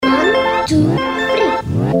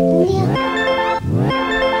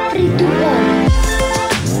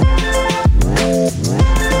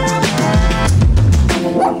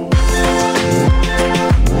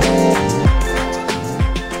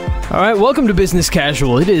right, welcome to Business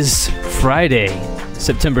Casual. It is Friday,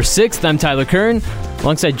 September 6th. I'm Tyler Kern,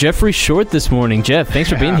 alongside Jeffrey Short this morning. Jeff, thanks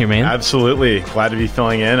for being here, man. Absolutely. Glad to be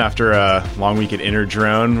filling in after a long week at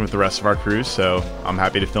Interdrone with the rest of our crew, so I'm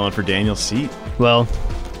happy to fill in for Daniel's seat. Well,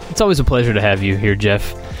 it's always a pleasure to have you here,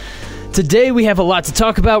 Jeff. Today we have a lot to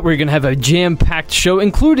talk about. We're going to have a jam-packed show,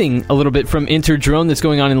 including a little bit from Interdrone that's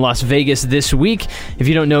going on in Las Vegas this week. If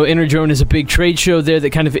you don't know, Interdrone is a big trade show there that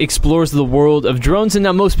kind of explores the world of drones. And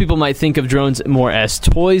now most people might think of drones more as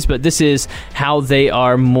toys, but this is how they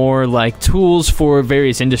are more like tools for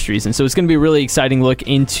various industries. And so it's going to be a really exciting look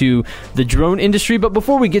into the drone industry. But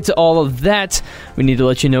before we get to all of that, we need to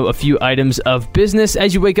let you know a few items of business.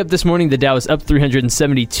 As you wake up this morning, the Dow is up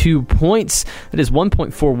 372 points. That is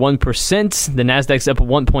 1.41%. The Nasdaq's up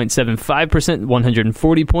 1.75%,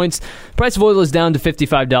 140 points. Price of oil is down to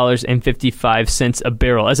 $55.55 a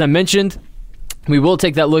barrel. As I mentioned, we will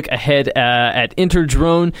take that look ahead at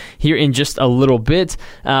Interdrone here in just a little bit.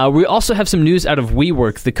 We also have some news out of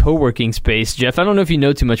WeWork, the co-working space. Jeff, I don't know if you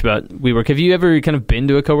know too much about WeWork. Have you ever kind of been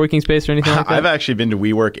to a co-working space or anything like that? I've actually been to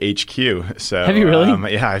WeWork HQ. So, have you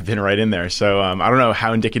really? Yeah, I've been right in there. So I don't know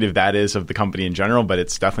how indicative that is of the company in general, but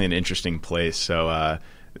it's definitely an interesting place. So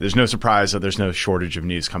there's no surprise that there's no shortage of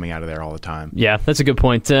news coming out of there all the time. Yeah, that's a good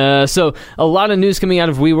point. So a lot of news coming out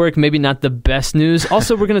of WeWork, maybe not the best news.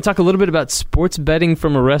 Also, we're going to talk a little bit about sports betting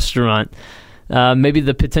from a restaurant. Maybe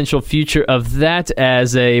the potential future of that,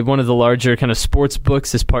 as one of the larger kind of sports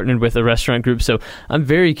books is partnered with a restaurant group. So I'm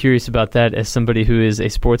very curious about that as somebody who is a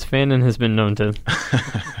sports fan and has been known to,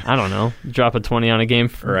 I don't know, drop a 20 on a game,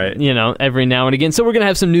 every now and again. So we're going to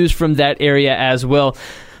have some news from that area as well.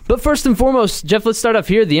 But first and foremost, Jeff, let's start off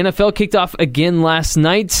here. The NFL kicked off again last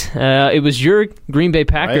night. It was your Green Bay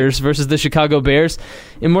Packers versus the Chicago Bears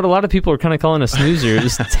in what a lot of people are kind of calling a snoozer. It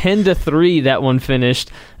was 10-3 that one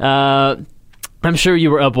finished. I'm sure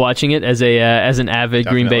you were up watching it as an avid Definitely.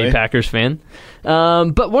 Green Bay Packers fan.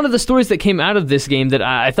 But one of the stories that came out of this game that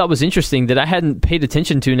I thought was interesting that I hadn't paid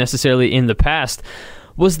attention to necessarily in the past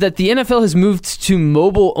was that the NFL has moved to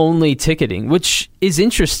mobile-only ticketing, which is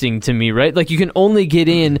interesting to me, right? Like, you can only get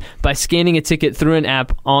in by scanning a ticket through an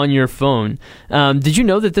app on your phone. Did you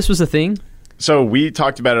know that this was a thing? So we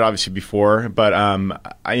talked about it obviously before, but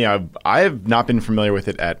I have not been familiar with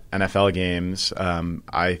it at NFL games.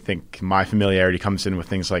 I think my familiarity comes in with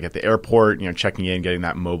things like at the airport, checking in, getting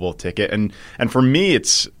that mobile ticket. And for me,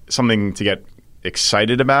 it's something to get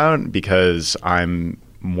excited about because I'm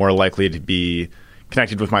more likely to be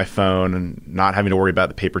connected with my phone and not having to worry about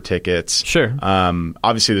the paper tickets. Sure.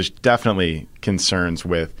 Obviously, there's definitely concerns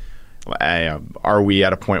with, are we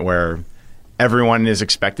at a point where everyone is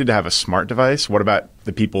expected to have a smart device? What about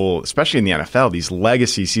the people, especially in the NFL, these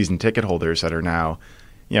legacy season ticket holders that are now,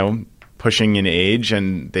 pushing in age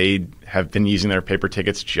and they have been using their paper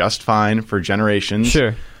tickets just fine for generations.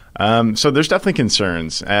 Sure. So there's definitely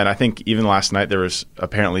concerns. And I think even last night there was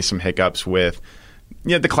apparently some hiccups with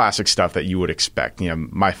the classic stuff that you would expect.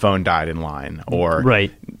 My phone died in line, or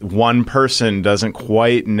one person doesn't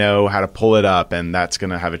quite know how to pull it up, and that's going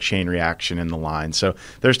to have a chain reaction in the line. So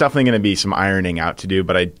there's definitely going to be some ironing out to do,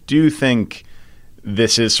 but I do think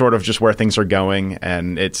this is sort of just where things are going,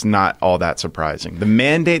 and it's not all that surprising. The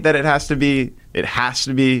mandate that it has to be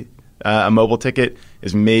a mobile ticket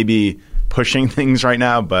is maybe pushing things right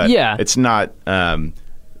now, but it's not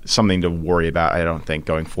something to worry about, I don't think,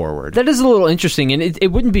 going forward. That is a little interesting, and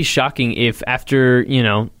it wouldn't be shocking if after,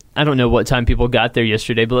 I don't know what time people got there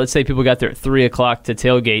yesterday, but let's say people got there at 3 o'clock to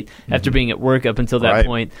tailgate after being at work up until that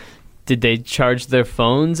point. Did they charge their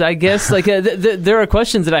phones, I guess? Like, there are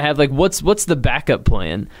questions that I have, like, what's the backup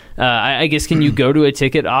plan? I guess, can you go to a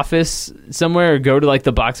ticket office somewhere or go to, like,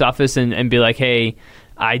 the box office and be like, hey,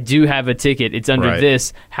 I do have a ticket. It's under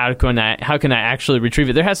this. How can I actually retrieve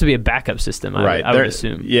it? There has to be a backup system, I would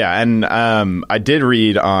assume. Yeah, and I did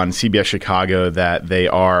read on CBS Chicago that they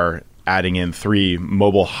are adding in 3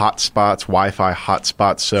 mobile hotspots, Wi-Fi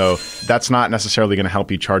hotspots. So that's not necessarily going to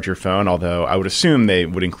help you charge your phone, although I would assume they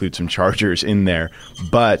would include some chargers in there.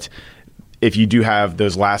 But if you do have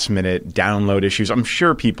those last-minute download issues, I'm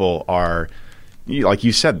sure people are – like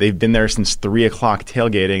you said, they've been there since 3 o'clock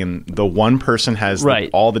tailgating, and the one person has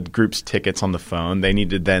all the group's tickets on the phone. They need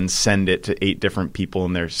to then send it to 8 different people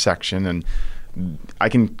in their section, and I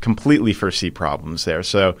can completely foresee problems there.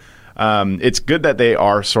 So it's good that they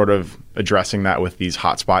are sort of addressing that with these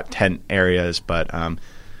hotspot tent areas, but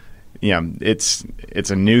it's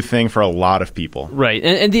a new thing for a lot of people. Right,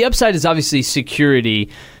 and the upside is obviously security,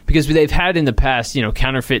 because they've had in the past,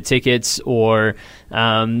 counterfeit tickets or,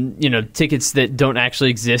 tickets that don't actually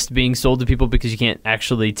exist being sold to people because you can't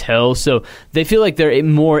actually tell. So they feel like they're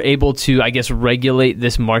more able to, I guess, regulate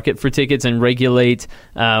this market for tickets and regulate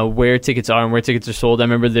where tickets are and where tickets are sold. I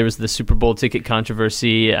remember there was the Super Bowl ticket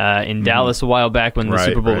controversy in Dallas a while back when the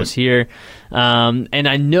Super Bowl was here. And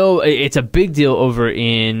I know it's a big deal over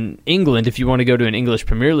in England. If you want to go to an English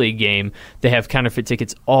Premier League game, they have counterfeit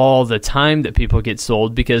tickets all the time that people get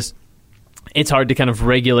sold because it's hard to kind of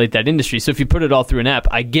regulate that industry. So if you put it all through an app,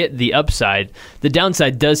 I get the upside. The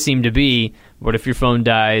downside does seem to be, what if your phone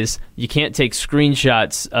dies? You can't take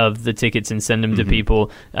screenshots of the tickets and send them to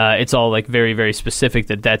people. It's all like very, very specific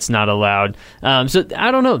that's not allowed. So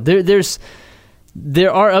I don't know.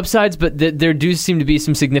 There are upsides, but there do seem to be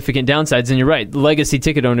some significant downsides. And you're right, legacy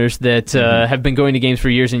ticket owners that have been going to games for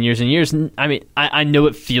years and years and years. I mean, I know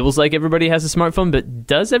it feels like everybody has a smartphone, but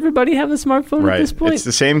does everybody have a smartphone at this point? It's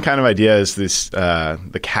the same kind of idea as this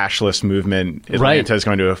the cashless movement. Atlanta is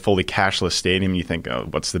going to a fully cashless stadium. You think, oh,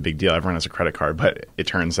 what's the big deal? Everyone has a credit card. But it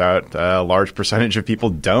turns out a large percentage of people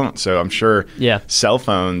don't. So I'm sure cell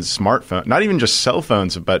phones, smartphone, not even just cell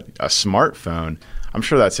phones, but a smartphone, I'm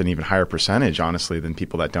sure that's an even higher percentage, honestly, than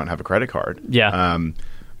people that don't have a credit card. Yeah.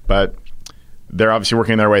 But they're obviously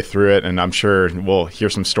working their way through it, and I'm sure we'll hear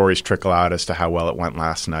some stories trickle out as to how well it went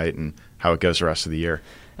last night and how it goes the rest of the year.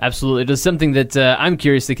 Absolutely. It is something that I'm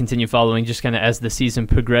curious to continue following just kind of as the season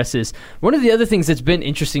progresses. One of the other things that's been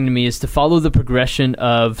interesting to me is to follow the progression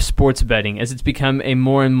of sports betting as it's become a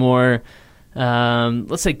more and more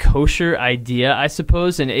let's say kosher idea, I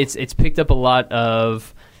suppose, and it's picked up a lot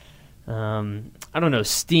of I don't know,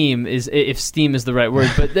 steam is, if steam is the right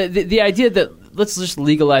word, but the idea that let's just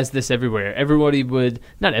legalize this everywhere. Everybody would,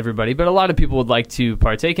 not everybody, but a lot of people would like to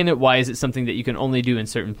partake in it. Why is it something that you can only do in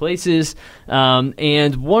certain places?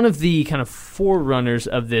 And one of the kind of forerunners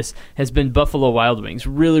of this has been Buffalo Wild Wings,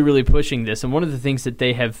 really, really pushing this. And one of the things that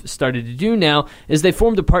they have started to do now is they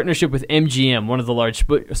formed a partnership with MGM, one of the large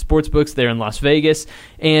sports books there in Las Vegas.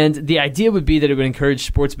 And the idea would be that it would encourage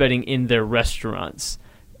sports betting in their restaurants.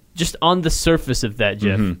 Just on the surface of that,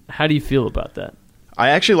 Jeff, how do you feel about that? I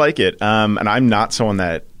actually like it, and I'm not someone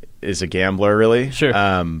that is a gambler, really. Sure.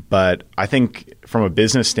 But I think from a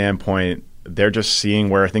business standpoint, they're just seeing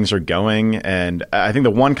where things are going. And I think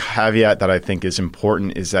the one caveat that I think is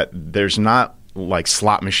important is that there's not like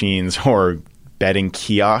slot machines or betting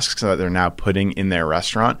kiosks that they're now putting in their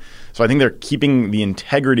restaurant. So I think they're keeping the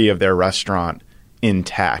integrity of their restaurant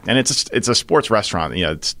intact. And it's a sports restaurant.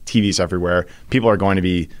 It's TVs everywhere. People are going to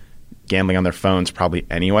be gambling on their phones probably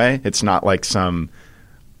anyway. It's not like some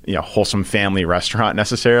wholesome family restaurant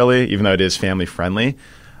necessarily, even though it is family friendly.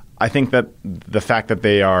 I think that the fact that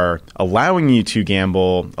they are allowing you to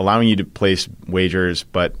gamble, allowing you to place wagers,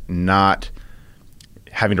 but not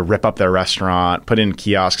having to rip up their restaurant, put in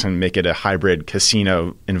kiosks and make it a hybrid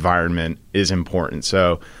casino environment is important.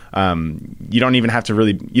 So you don't even have to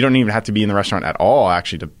be in the restaurant at all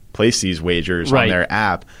actually to place these wagers on their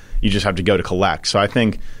app. You just have to go to collect. So I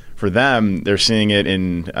think for them, they're seeing it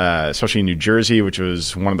in especially in New Jersey, which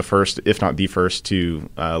was one of the first, if not the first, to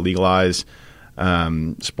legalize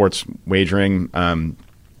sports wagering.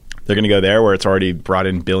 They're going to go there where it's already brought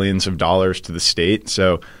in billions of dollars to the state.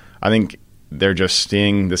 So I think they're just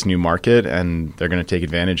seeing this new market and they're going to take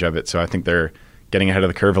advantage of it. So I think they're getting ahead of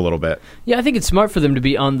the curve a little bit. Yeah, I think it's smart for them to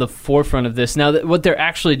be on the forefront of this. Now, what they're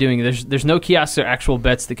actually doing, there's no kiosks or actual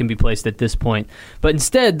bets that can be placed at this point. But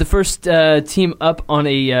instead, the first team up on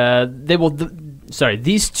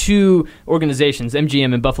these two organizations,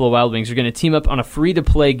 MGM and Buffalo Wild Wings, are going to team up on a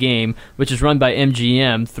free-to-play game, which is run by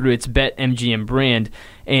MGM through its BetMGM brand.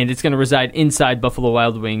 And it's going to reside inside Buffalo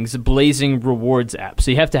Wild Wings' Blazing Rewards app.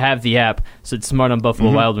 So you have to have the app, so it's smart on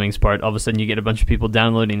Buffalo Wild Wings' part. All of a sudden you get a bunch of people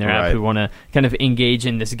downloading their app who want to kind of engage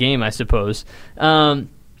in this game, I suppose. So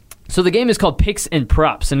the game is called Picks and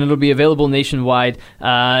Props, and it'll be available nationwide.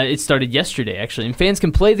 It started yesterday, actually. And fans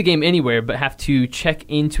can play the game anywhere, but have to check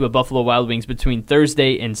into a Buffalo Wild Wings between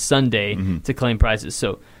Thursday and Sunday to claim prizes.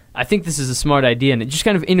 So I think this is a smart idea, and it just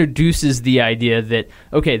kind of introduces the idea that,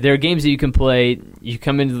 okay, there are games that you can play. You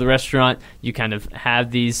come into the restaurant, you kind of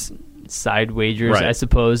have these side wagers, I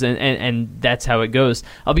suppose, and that's how it goes.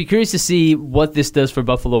 I'll be curious to see what this does for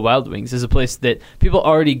Buffalo Wild Wings as a place that people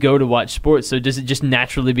already go to watch sports. So does it just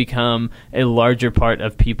naturally become a larger part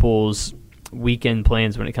of people's weekend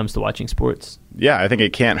plans when it comes to watching sports? Yeah, I think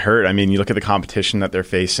it can't hurt. I mean, you look at the competition that they're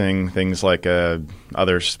facing, things like some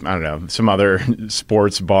other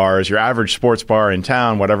sports bars, your average sports bar in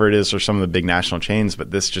town, whatever it is, or some of the big national chains,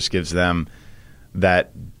 but this just gives them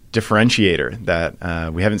that differentiator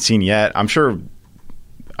that we haven't seen yet. I'm sure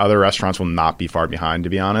other restaurants will not be far behind, to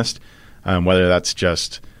be honest, whether that's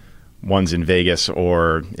just ones in Vegas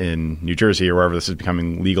or in New Jersey or wherever this is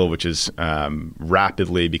becoming legal, which is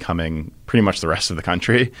rapidly becoming pretty much the rest of the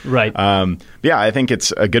country. Right. Yeah, I think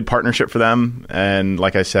it's a good partnership for them. And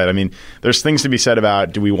like I said, I mean, there's things to be said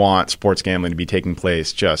about, do we want sports gambling to be taking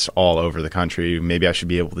place just all over the country? Maybe I should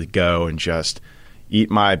be able to go and just eat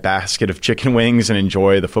my basket of chicken wings and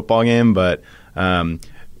enjoy the football game. But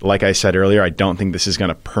like I said earlier, I don't think this is going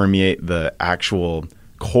to permeate the actual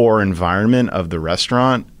core environment of the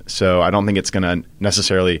restaurant. So I don't think it's going to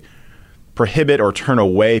necessarily prohibit or turn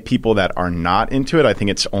away people that are not into it. I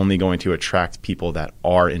think it's only going to attract people that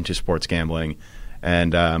are into sports gambling.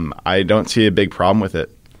 And I don't see a big problem with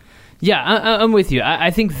it. Yeah, I'm with you.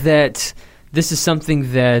 I think that this is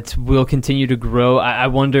something that will continue to grow. I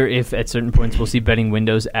wonder if at certain points we'll see betting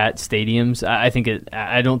windows at stadiums.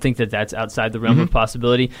 I don't think that that's outside the realm of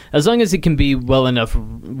possibility, as long as it can be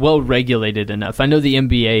well regulated enough. I know the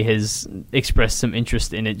NBA has expressed some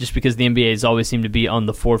interest in it, just because the NBA has always seemed to be on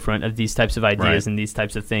the forefront of these types of ideas and these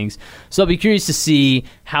types of things. So I'll be curious to see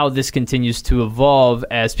how this continues to evolve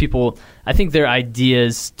as people, I think their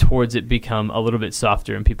ideas towards it become a little bit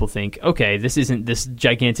softer, and people think, okay, this isn't this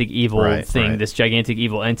gigantic evil thing, this gigantic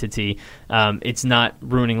evil entity. It's not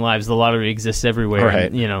ruining lives. The lottery exists everywhere,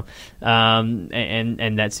 and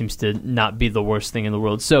that seems to not be the worst thing in the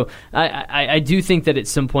world. So I do think that at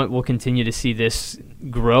some point we'll continue to see this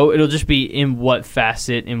grow. It'll just be in what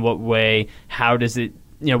facet, in what way, how does it,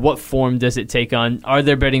 what form does it take on? Are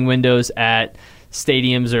there betting windows at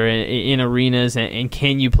stadiums or in arenas, and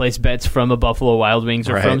can you place bets from a Buffalo Wild Wings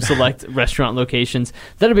or from select restaurant locations?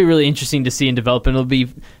 That'll be really interesting to see and develop, and it'll be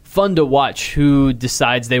fun to watch who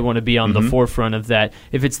decides they want to be on the forefront of that,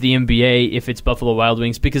 if it's the NBA, if it's Buffalo Wild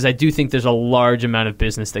Wings, because I do think there's a large amount of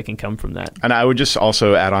business that can come from that. And I would just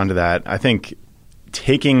also add on to that, I think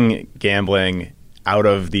taking gambling out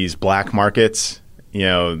of these black markets,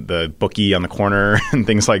 the bookie on the corner and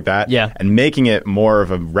things like that, and making it more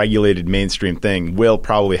of a regulated mainstream thing will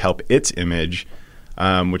probably help its image,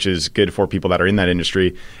 which is good for people that are in that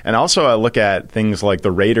industry. And also I look at things like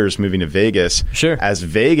the Raiders moving to Vegas. Sure. As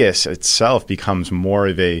Vegas itself becomes more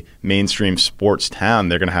of a mainstream sports town,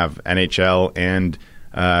 they're going to have NHL and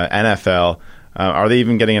NFL. Are they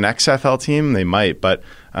even getting an XFL team? They might, but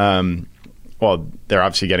well, they're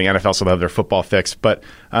obviously getting NFL, so they'll have their football fix. But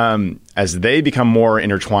as they become more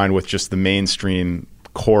intertwined with just the mainstream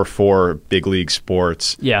core four big league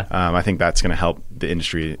sports, I think that's going to help the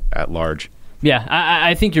industry at large. Yeah,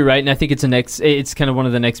 I think you're right, and I think it's kind of one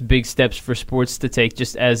of the next big steps for sports to take,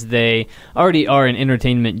 just as they already are an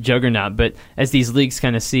entertainment juggernaut, but as these leagues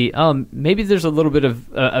kind of see, maybe there's a little bit of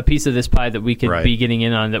a piece of this pie that we could be getting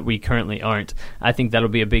in on that we currently aren't. I think that'll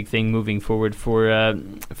be a big thing moving forward for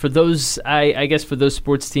those, I guess, for those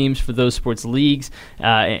sports teams, for those sports leagues,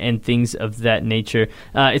 and things of that nature.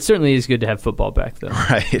 It certainly is good to have football back, though.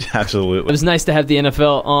 Right, absolutely. It was nice to have the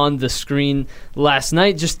NFL on the screen last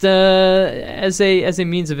night, just as a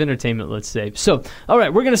means of entertainment, let's say. So, all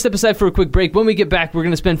right, we're going to step aside for a quick break. When we get back, we're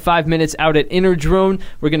going to spend 5 minutes out at Interdrone.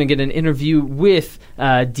 We're going to get an interview with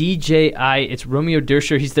DJI. It's Romeo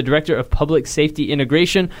Dersher. He's the Director of Public Safety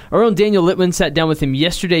Integration. Our own Daniel Litwin sat down with him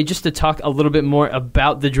yesterday just to talk a little bit more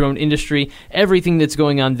about the drone industry, everything that's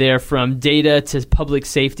going on there, from data to public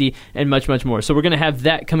safety and much, much more. So we're going to have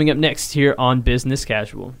that coming up next here on Business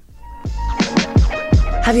Casual.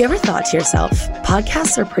 Have you ever thought to yourself,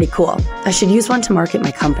 podcasts are pretty cool. I should use one to market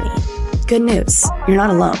my company. Good news, you're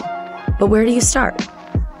not alone. But where do you start?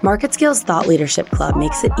 MarketScale's Thought Leadership Club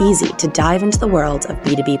makes it easy to dive into the world of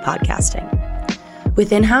B2B podcasting.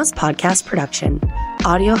 With in-house podcast production,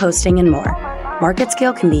 audio hosting, and more,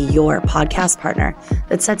 MarketScale can be your podcast partner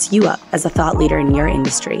that sets you up as a thought leader in your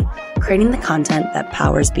industry, creating the content that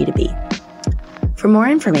powers B2B. For more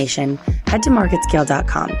information, head to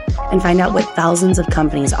marketscale.com and find out what thousands of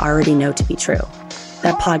companies already know to be true,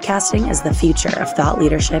 that podcasting is the future of thought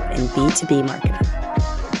leadership in B2B marketing.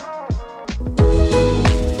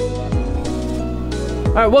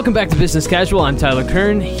 All right, welcome back to Business Casual. I'm Tyler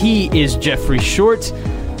Kern. He is Jeffrey Short.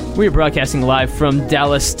 We are broadcasting live from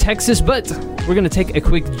Dallas, Texas, but we're going to take a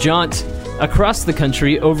quick jaunt across the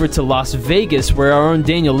country over to Las Vegas, where our own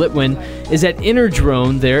Daniel Litwin is at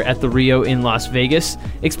Interdrone there at the Rio in Las Vegas,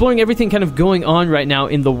 exploring everything kind of going on right now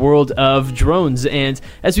in the world of drones. And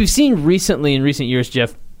as we've seen recently in recent years,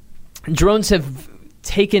 Jeff, drones have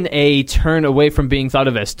taken a turn away from being thought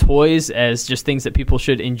of as toys, as just things that people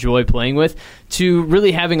should enjoy playing with, to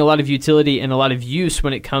really having a lot of utility and a lot of use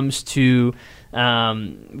when it comes to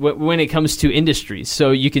when it comes to industries.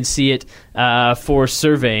 So you can see it for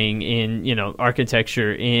surveying in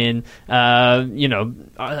architecture, in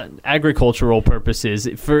agricultural purposes,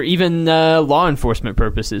 for even law enforcement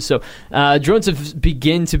purposes. So drones have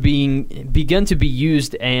begun to be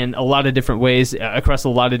used in a lot of different ways across a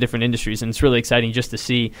lot of different industries, and it's really exciting just to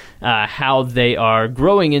see how they are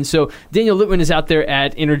growing. And so Daniel Litwin is out there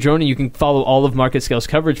at InterDrone, and you can follow all of MarketScale's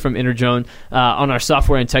coverage from InterDrone on our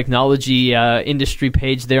software and technology industry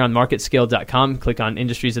page there on marketscale.com. Click on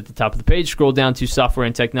industries at the top of the page, scroll down to software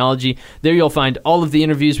and technology. There you'll find all of the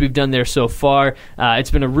interviews we've done there so far.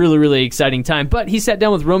 It's been a really, really exciting time. But he sat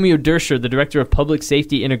down with Romeo Dersher, the Director of Public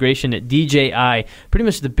Safety Integration at DJI, pretty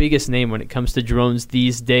much the biggest name when it comes to drones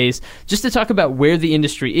these days, just to talk about where the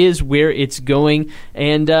industry is, where it's going,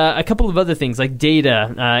 and a couple of other things like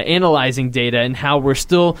data, analyzing data, and how we're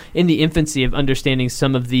still in the infancy of understanding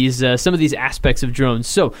some of these aspects of drones.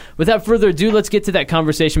 So without further ado, let's get to that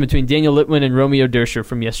conversation between Daniel Litwin and Romeo Dersher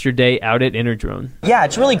from yesterday out at InterDrone. Yeah,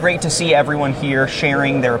 it's really great to see everyone here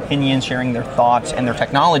sharing their opinions, sharing their thoughts and their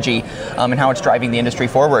technology, and how it's driving the industry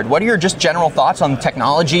forward. What are your just general thoughts on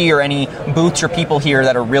technology, or any booths or people here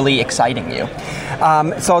that are really exciting you?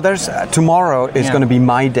 So there's tomorrow is going to be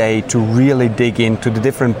my day to really dig into the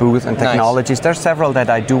different booths and technologies. Nice. There's several that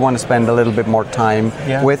I do want to spend a little bit more time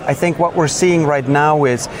with. I think what we're seeing right now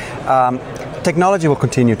is technology will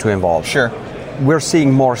continue to evolve. Sure. We're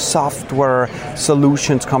seeing more software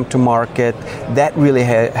solutions come to market. That really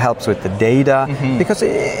helps with the data, because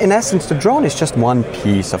in essence, the drone is just one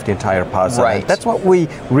piece of the entire puzzle. Right. That's what we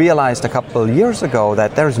realized a couple of years ago,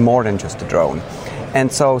 that there's more than just a drone. And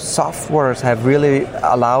so softwares have really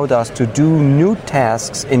allowed us to do new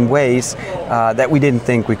tasks in ways that we didn't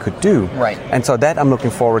think we could do. Right. And so that I'm looking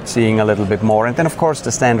forward to seeing a little bit more. And then, of course, the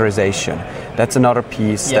standardization. That's another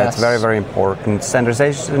piece that's very, very important.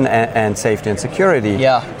 Standardization and safety and security.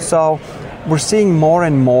 Yeah. So we're seeing more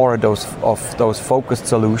and more of those focused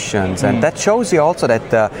solutions. And that shows you also that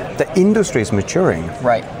the industry is maturing.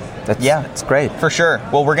 Right. That's great. For sure.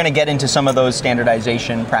 Well, we're going to get into some of those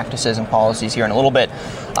standardization practices and policies here in a little bit.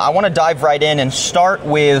 I want to dive right in and start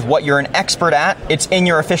with what you're an expert at. It's in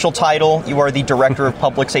your official title. You are the Director of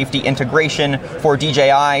Public Safety Integration for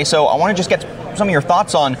DJI. So I want to just get some of your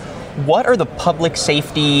thoughts on what are the public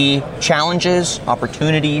safety challenges,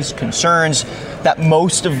 opportunities, concerns that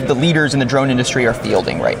most of the leaders in the drone industry are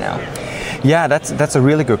fielding right now? Yeah, that's a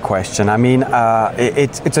really good question. I mean,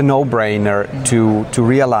 it's a no-brainer to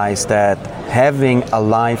realize that having a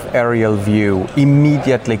live aerial view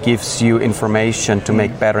immediately gives you information to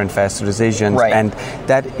make better and faster decisions, and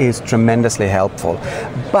that is tremendously helpful.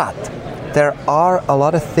 But there are a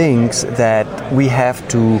lot of things that we have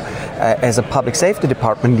to, as a public safety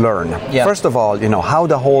department, learn. Yeah. First of all, how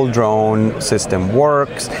the whole drone system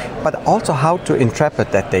works, but also how to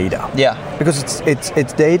interpret that data. Yeah. Because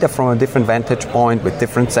it's data from a different vantage point with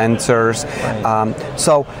different sensors. Right.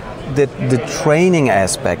 So the training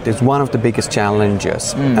aspect is one of the biggest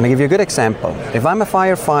challenges. And I'll give you a good example. If I'm a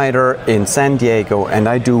firefighter in San Diego and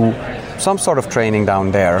I do some sort of training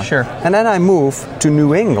down there, and then I move to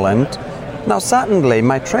New England, now suddenly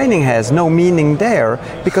my training has no meaning there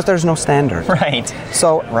because there's no standard. Right.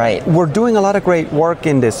 So we're doing a lot of great work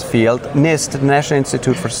in this field. NIST, the National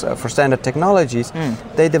Institute for Standard Technologies,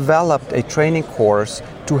 they developed a training course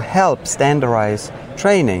to help standardize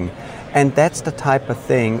training. And that's the type of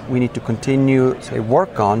thing we need to continue to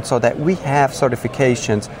work on so that we have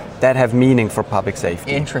certifications that have meaning for public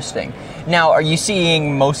safety. Interesting. Now, are you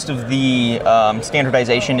seeing most of the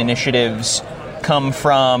standardization initiatives come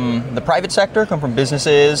from the private sector, come from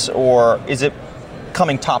businesses, or is it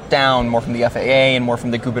coming top down more from the FAA and more from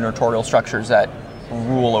the gubernatorial structures that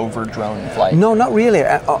rule over drone flight? No, not really.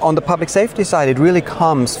 On the public safety side, it really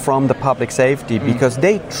comes from the public safety because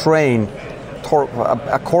they train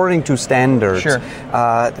according to standards.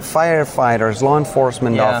 Firefighters, law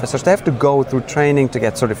enforcement officers, they have to go through training to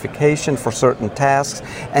get certification for certain tasks,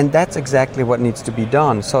 and that's exactly what needs to be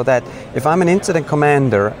done, so that if I'm an incident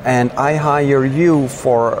commander and I hire you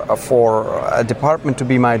for a department to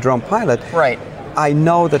be my drone pilot, I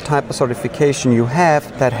know the type of certification you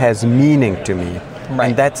have that has meaning to me.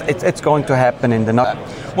 And it's going to happen in the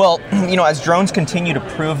Well, as drones continue to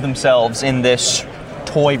prove themselves in this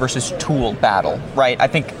toy versus tool battle, right? I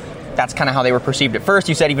think that's kind of how they were perceived at first.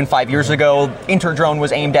 You said even 5 years ago, InterDrone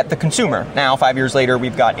was aimed at the consumer. Now, 5 years later,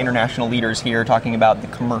 we've got international leaders here talking about the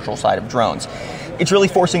commercial side of drones. it's really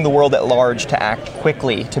forcing the world at large to act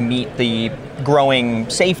quickly to meet the growing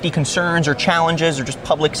safety concerns or challenges or just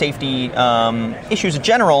public safety issues in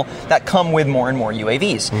general that come with more and more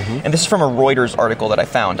UAVs. And this is from a Reuters article that I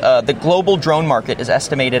found. The global drone market is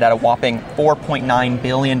estimated at a whopping $4.9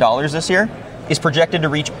 billion this year, is projected to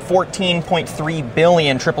reach $14.3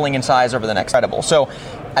 billion, tripling in size over the next incredible. So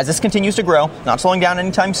as this continues to grow, not slowing down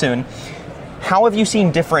anytime soon, how have you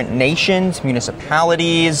seen different nations,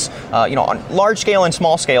 municipalities, on large scale and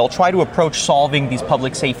small scale, try to approach solving these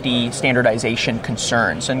public safety standardization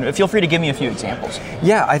concerns? And feel free to give me a few examples.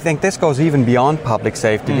 Yeah, I think this goes even beyond public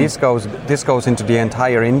safety. This goes into the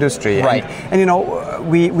entire industry. Right. And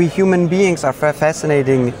we human beings are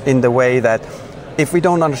fascinating in the way that if we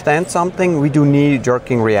don't understand something, we do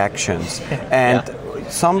knee-jerking reactions. And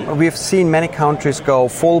we've seen many countries go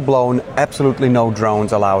full-blown, absolutely no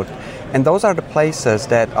drones allowed. And those are the places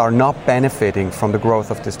that are not benefiting from the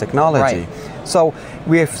growth of this technology. Right. So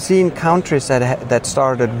we have seen countries that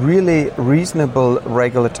started really reasonable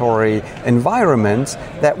regulatory environments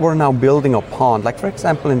that we're now building upon. Like, for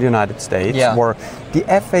example, in the United States, where the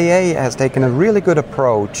FAA has taken a really good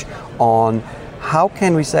approach on how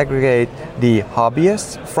can we segregate the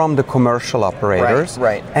hobbyists from the commercial operators,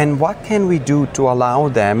 and what can we do to allow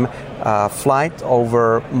them flight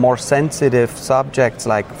over more sensitive subjects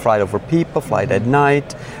like flight over people, flight at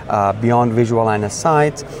night, beyond visual line of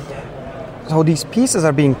sight. So these pieces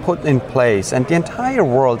are being put in place, and the entire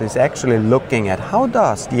world is actually looking at how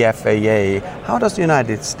does the FAA, how does the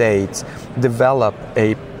United States develop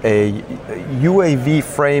a UAV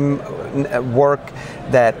framework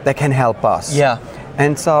that can help us. Yeah.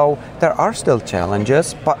 And so there are still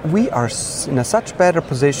challenges, but we are in a such better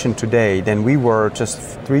position today than we were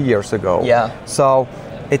just 3 years ago. Yeah. So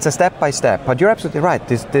it's a step by step, but you're absolutely right.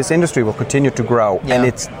 This industry will continue to grow, and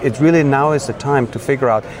it's really now is the time to figure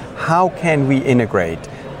out how can we integrate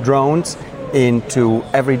drones into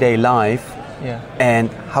everyday life, and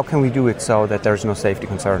how can we do it so that there's no safety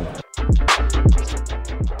concern.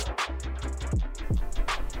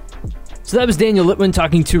 So that was Daniel Litwin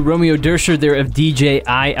talking to Romeo Dersher there of DJI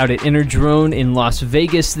out at Interdrone in Las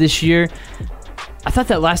Vegas this year. I thought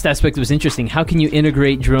that last aspect was interesting. How can you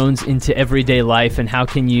integrate drones into everyday life, and how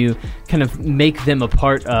can you kind of make them a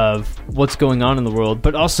part of what's going on in the world,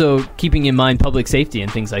 but also keeping in mind public safety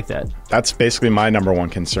and things like that? That's basically my number one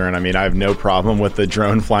concern. I mean, I have no problem with the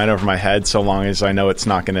drone flying over my head so long as I know it's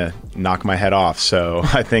not going to knock my head off. So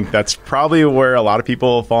I think that's probably where a lot of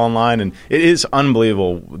people fall in line. And it is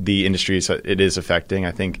unbelievable the industry it is affecting.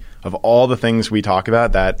 I think of all the things we talk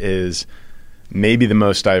about, that is maybe the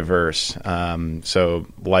most diverse. So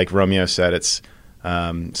like Romeo said, it's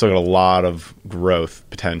still got a lot of growth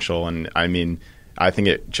potential. And I mean, I think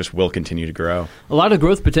it just will continue to grow. A lot of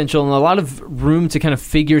growth potential and a lot of room to kind of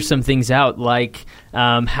figure some things out, like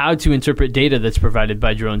how to interpret data that's provided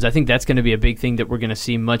by drones. I think that's going to be a big thing that we're going to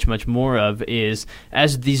see much, much more of, is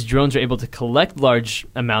as these drones are able to collect large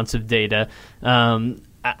amounts of data,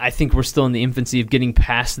 I think we're still in the infancy of getting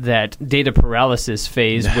past that data paralysis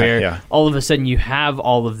phase where all of a sudden you have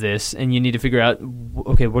all of this and you need to figure out,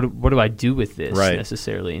 okay, what do I do with this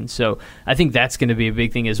necessarily? And so I think that's going to be a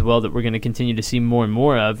big thing as well that we're going to continue to see more and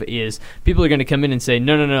more of, is people are going to come in and say,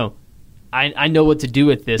 no, I know what to do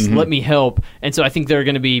with this. Let me help. And so I think there are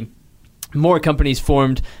going to be more companies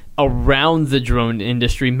formed around the drone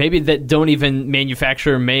industry, maybe that don't even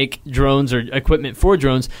manufacture or make drones or equipment for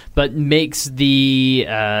drones, but writes the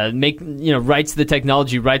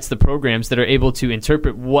technology, writes the programs that are able to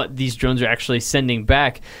interpret what these drones are actually sending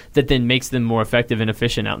back, that then makes them more effective and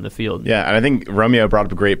efficient out in the field. Yeah, and I think Romeo brought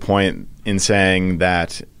up a great point in saying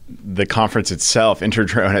that the conference itself,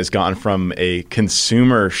 Interdrone, has gone from a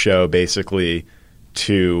consumer show basically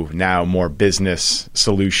to now more business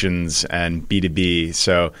solutions and B2B.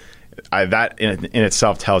 So that in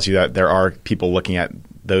itself tells you that there are people looking at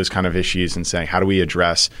those kind of issues and saying, how do we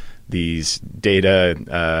address these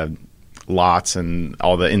data lots and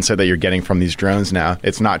all the insight that you're getting from these drones now?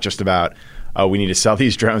 It's not just about, we need to sell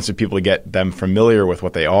these drones to people to get them familiar with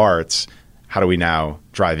what they are. It's how do we now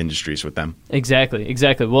drive industries with them? Exactly.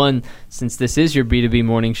 Well, and since this is your B2B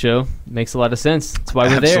morning show, it makes a lot of sense. That's why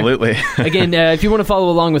we're there. Absolutely. Again, if you want to follow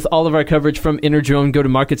along with all of our coverage from Interdrone, go to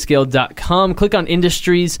marketscale.com, click on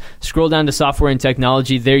industries, scroll down to software and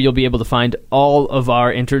technology. There you'll be able to find all of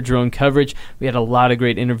our Interdrone coverage. We had a lot of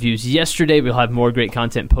great interviews yesterday. We'll have more great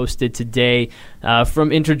content posted today from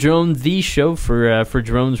Interdrone, the show for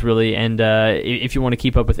drones, really, and if you want to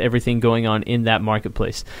keep up with everything going on in that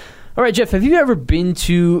marketplace. All right, Jeff, have you ever been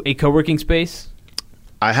to a co-working space?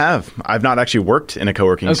 I have. I've not actually worked in a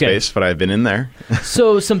co-working space, but I've been in there.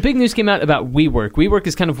 So some big news came out about WeWork. WeWork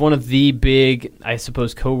is kind of one of the big, I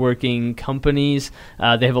suppose, co-working companies.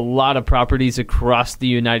 They have a lot of properties across the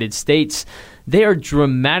United States. They are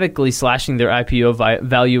dramatically slashing their IPO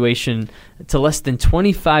valuation to less than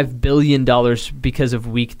 $25 billion because of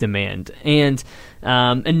weak demand. And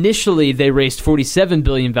initially, they raised $47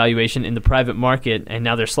 billion valuation in the private market, and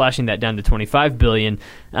now they're slashing that down to $25 billion.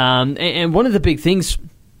 And one of the big things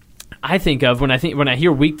I think of when I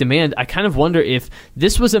hear weak demand, I kind of wonder if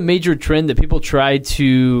this was a major trend that people tried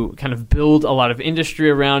to kind of build a lot of industry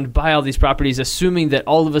around, buy all these properties, assuming that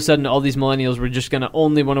all of a sudden all these millennials were just going to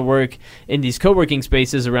only want to work in these co-working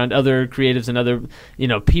spaces around other creatives and other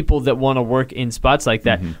people that want to work in spots like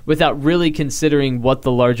that, without really considering what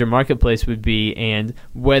the larger marketplace would be and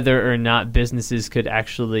whether or not businesses could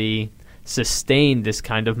actually sustain this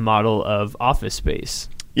kind of model of office space.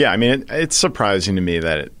 Yeah, I mean, it's surprising to me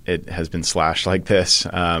that it has been slashed like this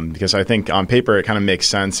because I think on paper it kind of makes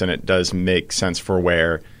sense, and it does make sense for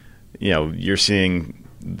where, you're seeing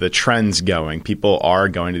the trends going. People are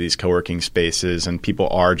going to these co-working spaces, and people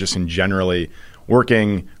are just in generally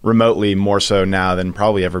working remotely more so now than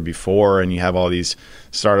probably ever before. And you have all these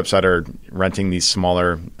startups that are renting these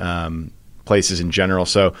smaller places in general.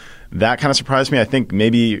 So that kind of surprised me. I think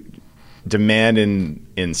maybe demand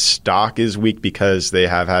in stock is weak because they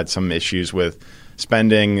have had some issues with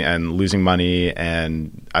spending and losing money,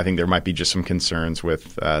 and I think there might be just some concerns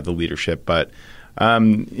with the leadership. But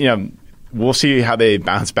we'll see how they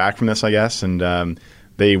bounce back from this, I guess. And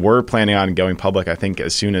they were planning on going public, I think,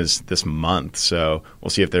 as soon as this month. So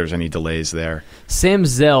we'll see if there's any delays there. Sam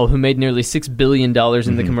Zell, who made nearly $6 billion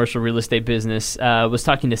in the commercial real estate business, was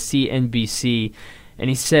talking to CNBC. And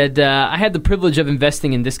he said, I had the privilege of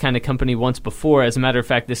investing in this kind of company once before. As a matter of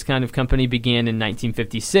fact, this kind of company began in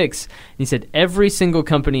 1956. And he said, every single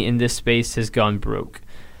company in this space has gone broke.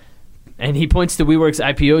 And he points to WeWork's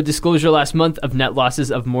IPO disclosure last month of net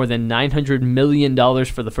losses of more than $900 million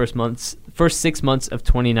for the first 6 months of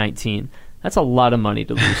 2019. That's a lot of money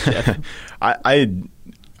to lose, Jeff.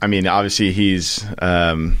 I mean, obviously he's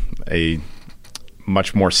a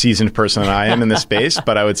much more seasoned person than I am in this space,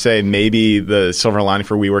 but I would say maybe the silver lining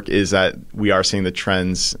for WeWork is that we are seeing the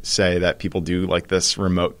trends say that people do like this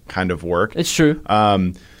remote kind of work. It's true.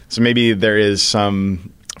 So maybe there is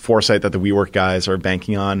some foresight that the WeWork guys are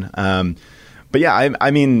banking on. But yeah,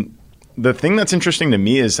 I mean, the thing that's interesting to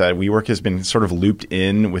me is that WeWork has been sort of looped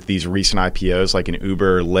in with these recent IPOs like an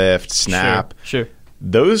Uber, Lyft, Snap. Sure.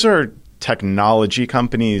 Those are technology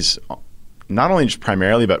companies, not only just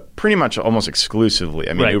primarily, but pretty much almost exclusively.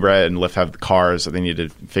 I mean, right. Uber and Lyft have the cars that they need to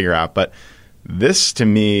figure out. But this, to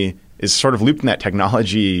me, is sort of looped in that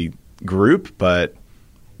technology group, but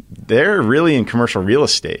they're really in commercial real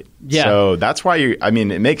estate. Yeah. So that's why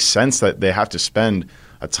it makes sense that they have to spend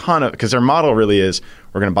a ton of – because their model really is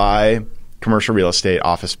we're going to buy commercial real estate,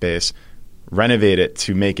 office space, renovate it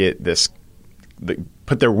to make it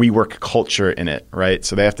put their WeWork culture in it, right?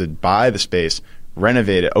 So they have to buy the space,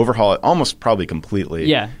 renovate it, overhaul it almost probably completely.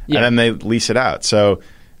 Yeah. And then they lease it out. So,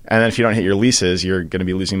 and then if you don't hit your leases, you're going to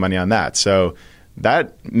be losing money on that. So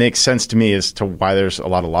that makes sense to me as to why there's a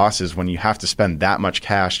lot of losses when you have to spend that much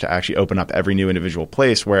cash to actually open up every new individual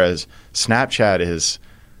place, whereas Snapchat is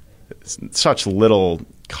such little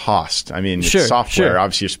cost. I mean, it's software.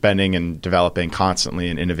 Obviously, you're spending and developing constantly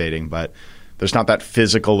and innovating, but there's not that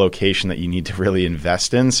physical location that you need to really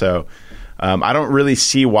invest in. So I don't really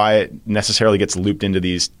see why it necessarily gets looped into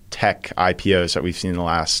these tech IPOs that we've seen in the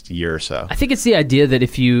last year or so. I think it's the idea that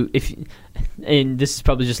if you and this is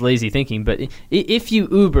probably just lazy thinking, but if you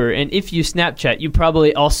Uber and if you Snapchat, you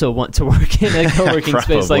probably also want to work in a co-working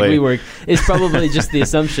space like WeWork. Is probably just the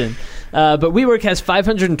assumption. But WeWork has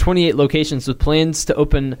 528 locations with plans to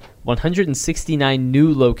open 169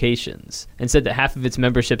 new locations, and said that half of its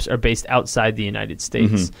memberships are based outside the United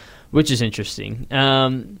States, which is interesting.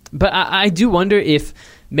 But I do wonder if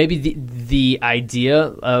maybe the idea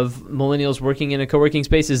of millennials working in a co-working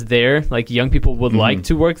space is there. Like young people would like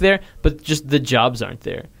to work there, but just the jobs aren't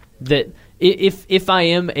there. That if I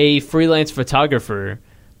am a freelance photographer,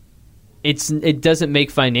 it doesn't make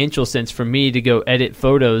financial sense for me to go edit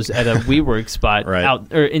photos at a WeWork spot right.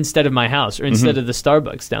 out or instead of my house or instead of the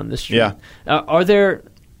Starbucks down the street. Yeah. Are there?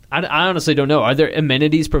 I honestly don't know. Are there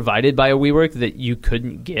amenities provided by a WeWork that you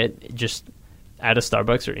couldn't get just at a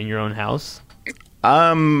Starbucks or in your own house?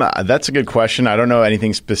 That's a good question. I don't know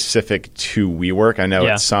anything specific to WeWork. I know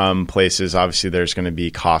at some places, obviously, there's going to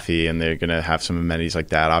be coffee and they're going to have some amenities like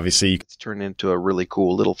that. Obviously, it's turned into a really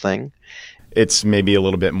cool little thing. It's maybe a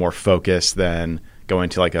little bit more focused than going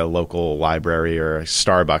to like a local library or a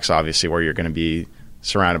Starbucks, obviously, where you're going to be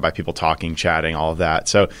surrounded by people talking, chatting, all of that.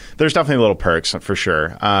 So there's definitely little perks for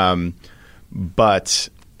sure. But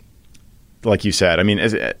like you said, I mean,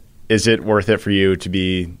 is it worth it for you to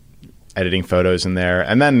be editing photos in there?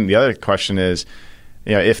 And then the other question is,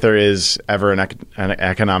 if there is ever an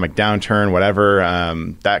economic downturn, whatever,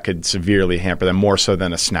 that could severely hamper them, more so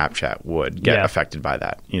than a Snapchat would get affected by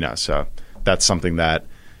that. So that's something that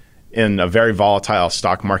in a very volatile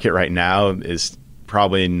stock market right now is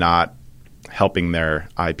probably not helping their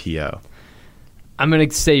IPO. I'm going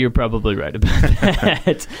to say you're probably right about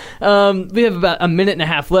that. We have about a minute and a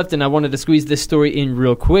half left, and I wanted to squeeze this story in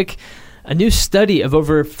real quick. A new study of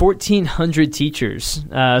over 1,400 teachers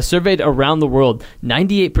surveyed around the world,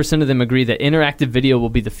 98% of them agree that interactive video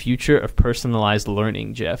will be the future of personalized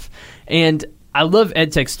learning, Jeff. And I love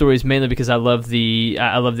EdTech stories mainly because I love the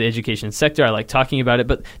education sector. I like talking about it.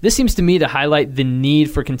 But this seems to me to highlight the need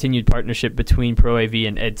for continued partnership between ProAV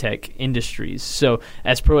and EdTech industries. So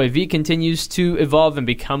as ProAV continues to evolve and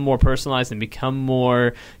become more personalized and become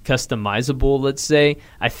more customizable, let's say,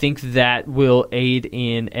 I think that will aid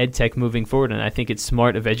in EdTech moving forward. And I think it's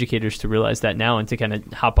smart of educators to realize that now and to kind of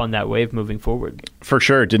hop on that wave moving forward. For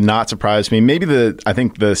sure. Did not surprise me. Maybe I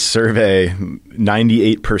think the survey,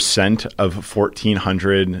 98% of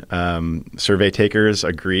 1,400 survey takers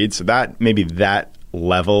agreed. So that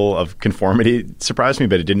level of conformity surprised me,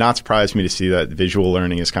 but it did not surprise me to see that visual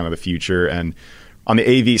learning is kind of the future. And on the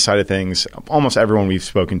AV side of things, almost everyone we've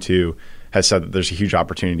spoken to has said that there's a huge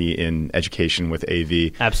opportunity in education with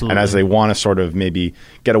AV. Absolutely. And as they want to sort of maybe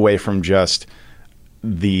get away from just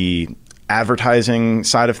the advertising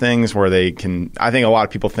side of things where they can, I think a lot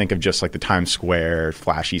of people think of just like the Times Square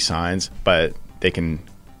flashy signs, but they can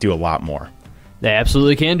do a lot more. They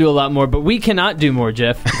absolutely can do a lot more, but we cannot do more,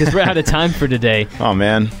 Jeff, because we're out of time for today. Oh,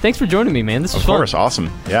 man. Thanks for joining me, man. This was fun. Of course.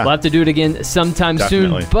 Awesome. Yeah. We'll have to do it again sometime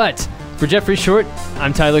soon. But for Jeffrey Short,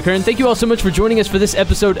 I'm Tyler Kern. Thank you all so much for joining us for this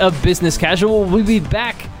episode of Business Casual. We'll be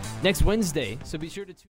back next Wednesday, so be sure to